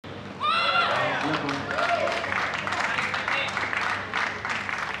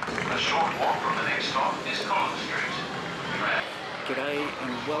G'day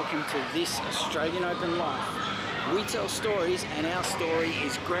and welcome to this Australian Open Live. We tell stories and our story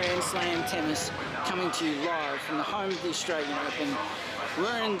is Grand Slam tennis, coming to you live from the home of the Australian Open.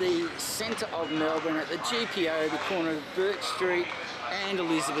 We're in the centre of Melbourne at the GPO, the corner of Bourke Street and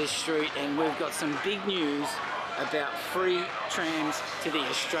Elizabeth Street, and we've got some big news about free trams to the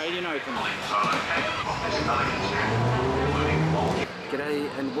Australian Open. G'day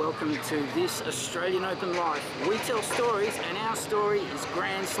and welcome to this Australian Open Live. We tell stories and our story is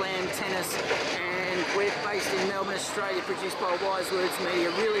Grand Slam tennis, and we're based in Melbourne, Australia, produced by Wise Words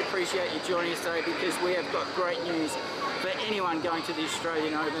Media. Really appreciate you joining us today because we have got great news for anyone going to the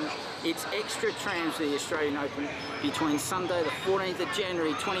Australian Open. It's extra trams for the Australian Open between Sunday the 14th of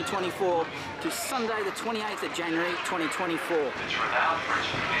January 2024 to Sunday the 28th of January 2024. It's renowned for its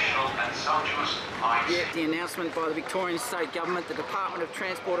traditional and sumptuous ice. Yeah, the announcement by the Victorian State Government, the Department of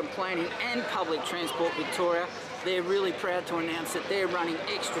Transport and Planning and Public Transport Victoria, they're really proud to announce that they're running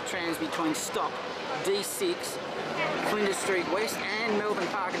extra trams between stop D6, Flinders Street West and Melbourne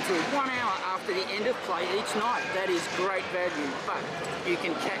Park until 1 hour after the end of play each night. That is great value, but you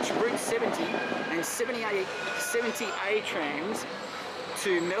can catch Route 70 and 70A trams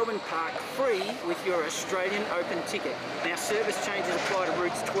to Melbourne Park free with your Australian Open ticket. Now, service changes apply to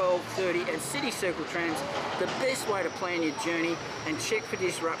routes 12, 30 and City Circle trams. The best way to plan your journey and check for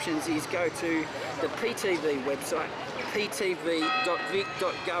disruptions is go to the PTV website,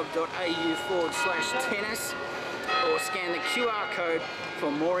 ptv.vic.gov.au/tennis, or scan the QR code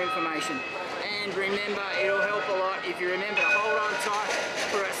for more information. And remember, it'll help a lot if you remember to hold on tight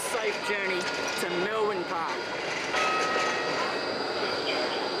for a safe journey to Melbourne Park.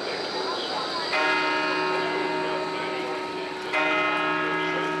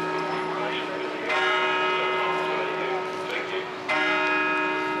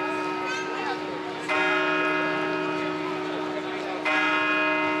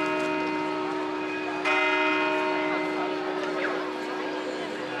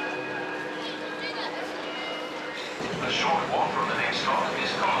 A short walk from the next stop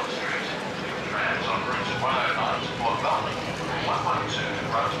is Collins Street. Trams on routes 109 to Port Valley, 112 to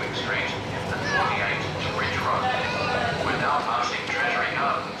Brunswick Street, and 48 to Ridge Road. We're now